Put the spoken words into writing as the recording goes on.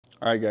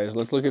All right guys,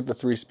 let's look at the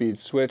 3-speed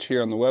switch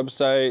here on the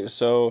website.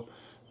 So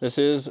this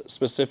is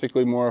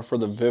specifically more for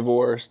the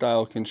Vivor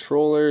style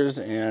controllers,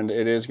 and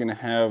it is going to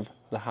have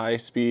the high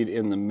speed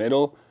in the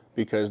middle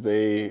because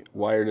they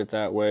wired it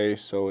that way.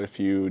 So if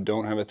you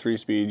don't have a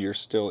 3-speed, you're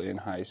still in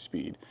high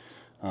speed.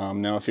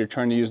 Now if you're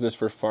trying to use this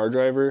for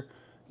Fardriver,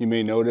 you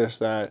may notice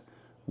that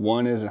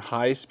 1 is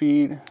high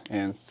speed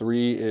and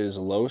 3 is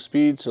low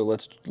speed. So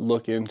let's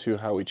look into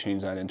how we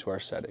change that into our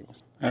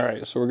settings. All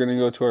right, so we're gonna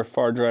go to our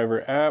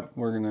Fardriver app.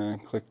 We're gonna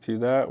click through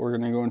that. We're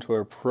gonna go into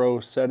our pro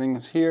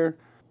settings here.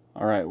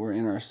 All right, we're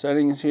in our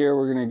settings here.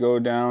 We're gonna go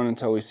down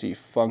until we see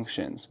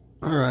functions.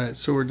 All right,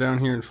 so we're down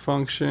here in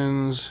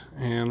functions,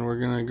 and we're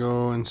gonna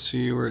go and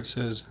see where it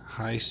says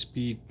high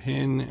speed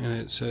pin, and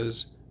it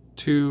says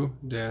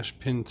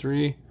 2-pin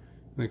 3,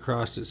 and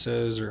across it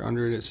says, or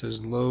under it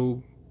says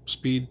low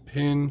speed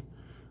pin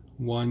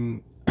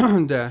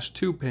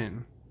 1-2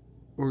 pin.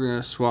 We're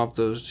gonna swap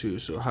those two.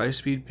 So high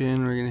speed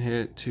pin, we're gonna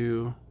hit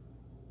to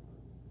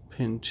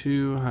pin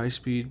 2, high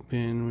speed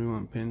pin, we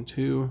want pin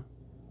 2,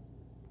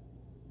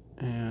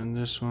 and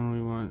this one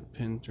we want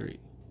pin 3,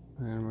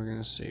 and we're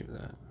gonna save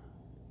that.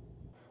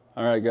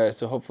 All right guys,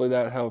 so hopefully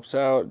that helps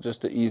out.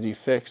 Just an easy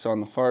fix on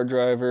the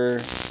Fardriver.